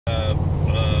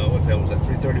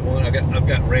331. I've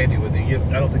got Randy with you.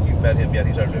 I don't think you've met him yet.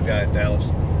 He's our new guy in Dallas.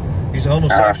 He's a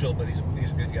homosexual, but he's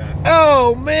a good guy.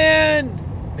 Oh man.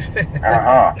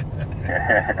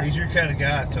 He's your kind of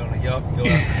guy, Tony. Y'all can go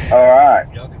out. All right.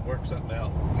 Y'all can work something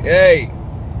out. Hey.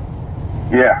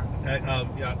 Yeah.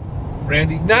 Yeah.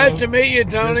 Randy. Nice to meet you,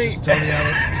 Tony. This is Tony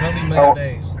Allen. Tony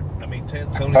Mayonnaise. I mean,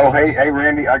 Tony. Oh, hey,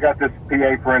 Randy. I got this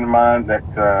PA friend of mine that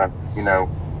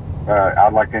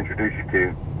I'd like to introduce you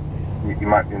to. You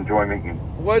might enjoy meeting.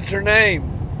 What's her name?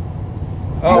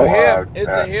 Oh, him.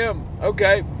 It's a him.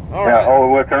 Okay. All right. Oh,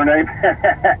 what's her name?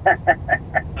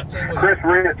 Chris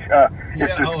Rich.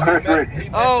 Chris Rich.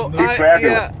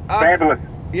 Fabulous.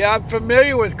 Yeah, I'm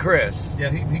familiar with Chris. Yeah,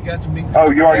 he got to meet.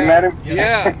 Oh, you already met him?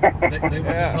 Yeah. They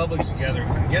went to Publix together.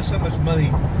 Guess how much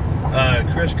money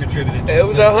Chris contributed to it?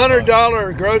 Was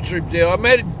 $100 grocery deal. I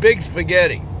made big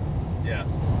spaghetti. Yeah.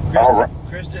 All right.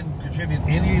 Chris didn't contribute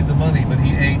any of the money, but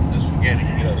he ate the spaghetti,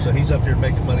 so he's up there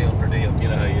making money on per diem. You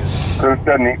know how he is. Chris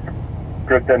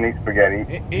doesn't eat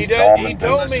spaghetti. He does. He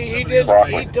told me he didn't.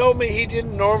 He told me he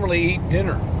didn't normally eat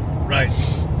dinner. Right.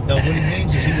 No, what he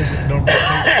means is he doesn't normally eat.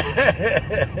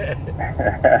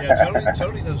 Yeah,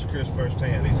 Tony knows Chris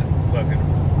firsthand. He's a fucking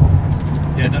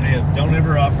don't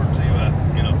ever offer to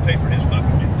pay for his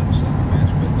fucking meal.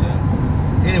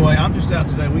 But anyway, I'm just out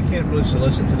today. We can't really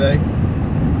solicit today.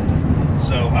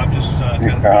 So I'm just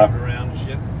kind of driving around and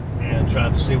shit and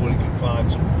trying to see what we can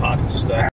find, some pockets of stuff.